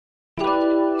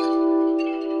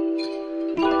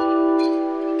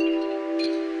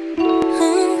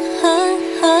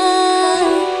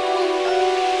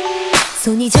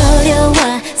손이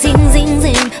저려와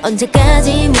싱싱싱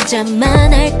언제까지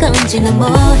문자만 할 건지 너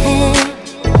뭐해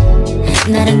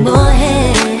나랑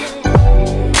뭐해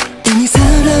이미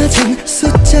사라진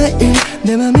숫자인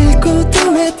내 맘 읽고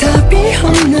또 왜 답이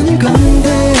없는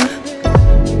건데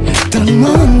넌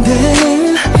뭔데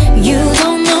You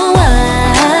don't know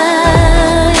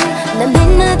why 난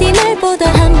백마디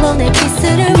말보다 한 번의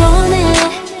키스를 원해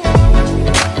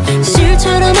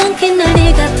실처럼 엉킨 널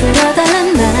네가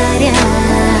풀어달란 말야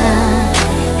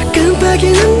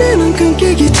깜빡이는 내 맘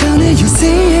끊기기 전에 You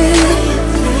say it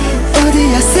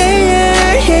어디야 say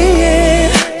it yeah,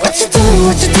 yeah. What you doing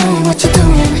what you doing what you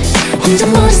doing 혼자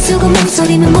머리 쓰고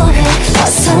맘소리는 뭐해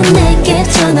어서 내게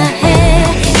전화해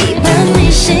이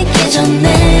밤이 식기 전에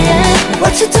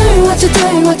What you doing what you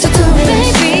doing what you doing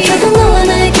Baby 결국 너와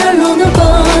나의 결론을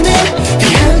보내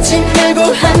헤어지 말고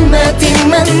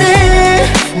한마디만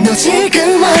해 너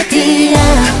지금 어디야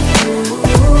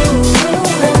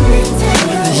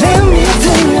Let me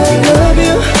tell you I love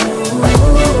you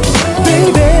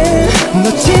Baby 너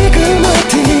지금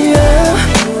어디야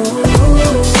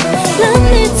Let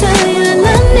me tell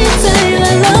you I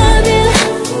love you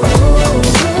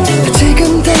지금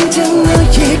당장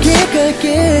너에게 갈게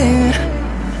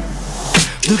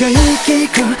누가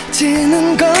이기고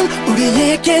지는 건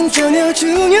우리에겐 전혀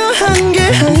중요한 게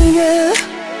아니야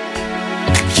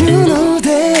You know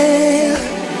that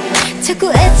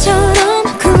자꾸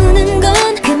애처럼 구는 건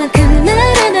그만큼 날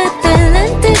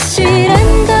안아달란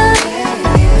뜻이란 걸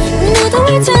너도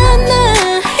알잖아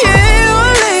Yeah,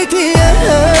 oh lady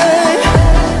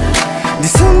네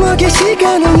손목에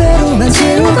시간을 나로만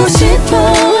채우고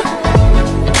싶어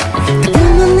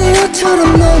따분한 내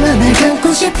옷처럼 너만 날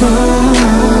감고 싶어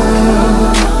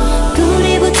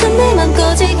불이 붙은 내 맘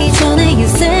꺼지기 전에 You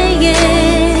say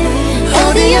it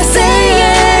어디야 say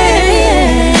it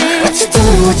What you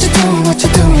doing what you doing what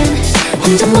you doing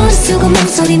혼자 머리 쓰고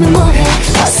맘소리는 뭐해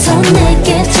어서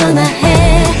내게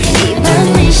전화해 이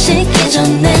밤이 식기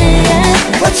전에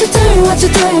What you doing what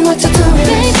you doing what you doing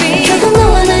Baby 결국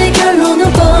너와 나의 결론을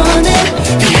보내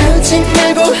헤어지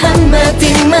말고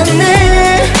한마디만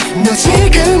해너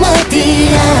지금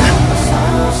어디야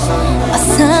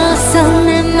어서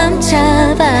내 맘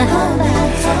잡아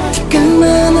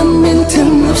티끌만한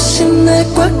빈틈없이 날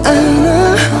꽉 안아